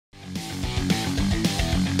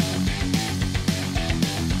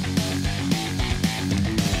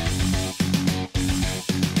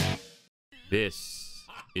This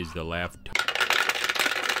is the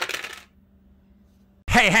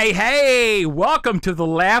Hey! Welcome to the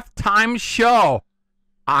LaughTimeShow.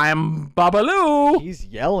 I'm Babaloo. He's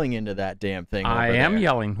yelling into that damn thing. I am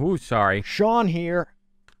yelling. Ooh, sorry. Sean here.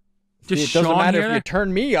 Just See, it doesn't Sean matter here? if you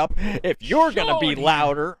turn me up. If you're gonna be Sean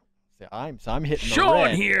louder, see, I'm hitting the Sean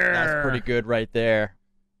red. here. That's pretty good right there.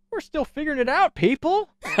 We're still figuring it out, people.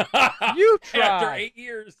 You try. After 8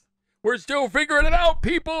 years, we're still figuring it out,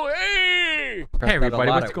 people. Hey! Hey, everybody,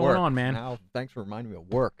 what's going on, man? Now, thanks for reminding me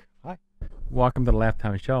of work. Hi. Welcome to the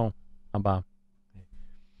LaughTimeShow. I'm Bob.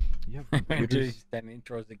 You have computers? That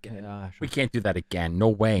intros again. Yeah, We can't do that again. No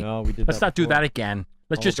way. No, we did Let's that not do before. that again.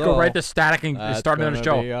 Let's just go Although, right to static and that's start another gonna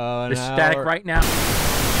show. be, an There's static hour. right now.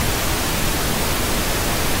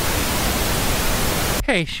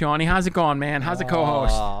 Hey, Shawnee, how's it going, man? How's the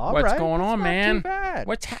co-host? All What's right. going It's on, not man? Too bad.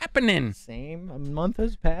 What's happening? Same. A month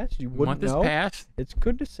has passed. You wouldn't Month has know. passed. It's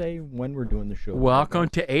good to say when we're doing the show. Welcome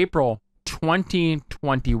to April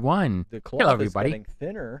 2021. The cloth Hello, is everybody. getting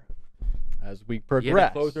thinner as we Yeah,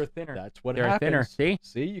 progress. the clothes are thinner. That's what They're happens. thinner.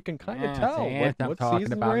 See? You can kind of Yeah, tell see, what I'm talking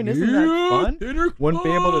season about. we're in. Isn't that fun? Thinner Wouldn't be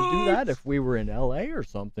able to do clothes. that if we were in LA or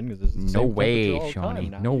something. Because it's the No same temperature way, all the Shawnee. time.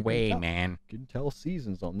 Now No you can way, tell. man. You can tell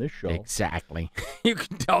seasons on this show. Exactly. You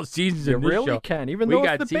can tell seasons You in this really show. can. Even We though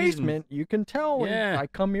got it's the seasons. basement, you can tell. When Yeah. I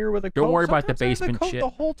come here with a coat. Don't worry about the Sometimes I have basement coat shit. the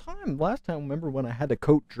whole time. Last time, remember when I had the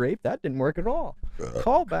coat draped? That didn't work at all.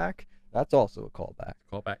 Callback. That's also a callback.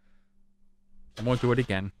 Call back. I won't do it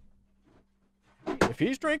again. If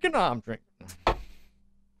he's drinking, I'm drinking.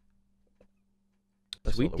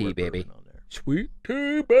 That's Sweet all the tea, word baby. bourbon on there. Sweet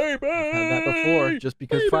tea, baby. I've had that before, just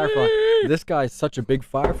because Baby. Firefly. This guy's such a big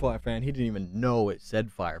Firefly fan, he didn't even know it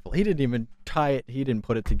said Firefly. He didn't even tie it, he didn't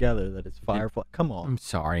put it together that it's Firefly. Come on. I'm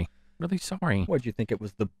sorry. Really sorry. What'd you think it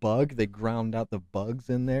was the bug? They ground out the bugs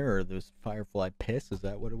in there, or there's Firefly piss? Is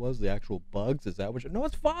that what it was? The actual bugs? Is that what you... No,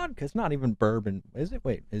 it's vodka. It's not even bourbon. Is it?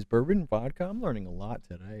 Wait, is bourbon vodka? I'm learning a lot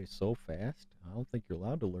today so fast. I don't think you're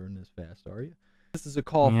allowed to learn this fast, are you? This is a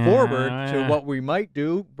call forward to what we might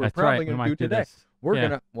do. We're That's probably right. going We to do might do today. this. We're Yeah.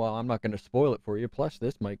 going to... Well, I'm not going to spoil it for you. Plus,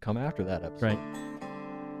 this might come after that episode. Right.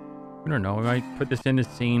 We don't know. We might put this in the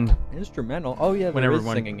scene. Instrumental. Oh, yeah, there Whenever is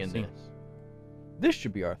one singing in sing. this. This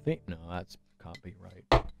should be our theme. No, that's copyright.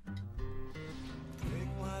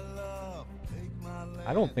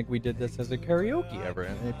 I don't think we did this as a karaoke ever,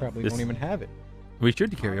 and they probably This- don't even have it. We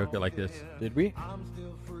should do karaoke like this. Did we?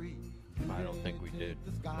 I don't think we did,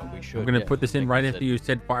 but we should. I'm gonna yeah. put this I in think right we after did. you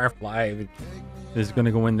said Firefly. This is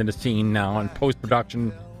gonna go into the scene now in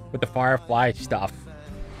post-production with the Firefly stuff.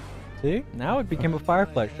 See, now it became a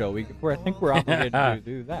Firefly show. I think we're obligated to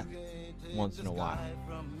do that once in a while.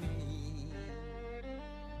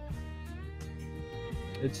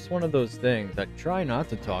 It's one of those things that try not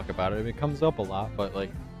to talk about it. It comes up a lot, but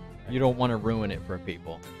like, you don't want to ruin it for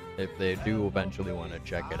people if they do eventually want to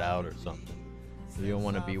check it out or something. You don't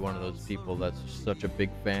want to be one of those people that's such a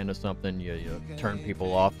big fan of something you turn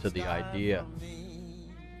people off to the idea.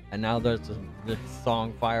 And now there's this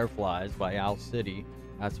song Fireflies by Owl City.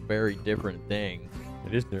 That's a very different thing.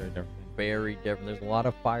 It is very different. Very different. There's a lot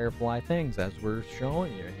of Firefly things as we're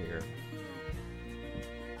showing you here.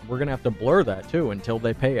 We're gonna have to blur that too until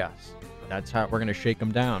they pay us. That's how we're gonna shake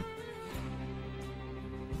them down.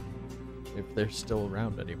 If they're still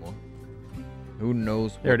around anymore. Who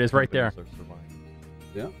knows? There what it is right there. companies are surviving.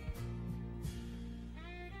 Yeah.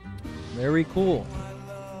 Very cool.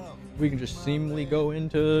 We can just seamlessly go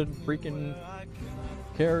into freaking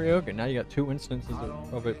karaoke. Now you got 2 instances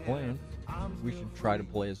of it playing. We should try to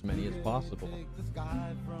play as many as possible.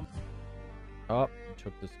 Oh,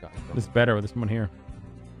 took this guy. It's better with this one here.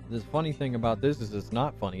 The funny thing about this is it's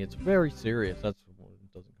not funny. It's very serious. That's what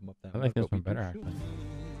it doesn't come up that I like much, this but one we do better, shoot. actually.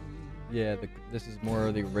 Yeah, this is more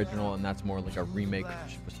of the original, and that's more like a remake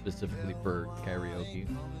specifically for karaoke.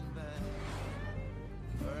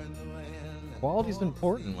 Quality's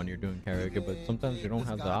important when you're doing karaoke, but sometimes you don't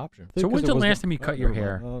have the option. So when's the last time you cut your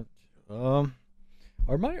hair?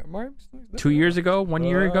 Or my 2 years ago? 1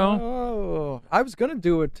 year ago? Oh, I was gonna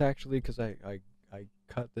do it actually because I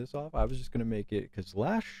cut this off. I was just gonna make it because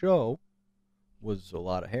last show was a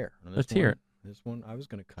lot of hair. And Let's hear it. This one, I was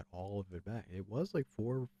gonna cut all of it back. It was like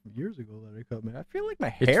 4 years ago that I cut my. I feel like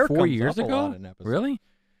my It's hair 4 comes years up a ago? lot in episodes. Really?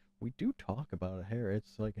 We do talk about hair.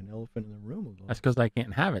 It's like an elephant in the room. That's because I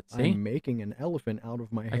can't have it. See? I'm making an elephant out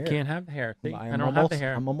of my I hair. can't have the hair. See? I I'm don't have the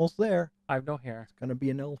hair. I'm almost there. I have no hair. It's gonna be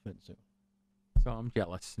an elephant soon. So I'm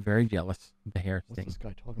jealous. Very jealous of the hair What's thing. this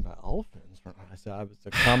guy talking about elephants? I was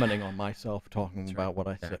commenting on myself talking That's about right, what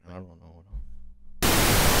I said. exactly. I don't know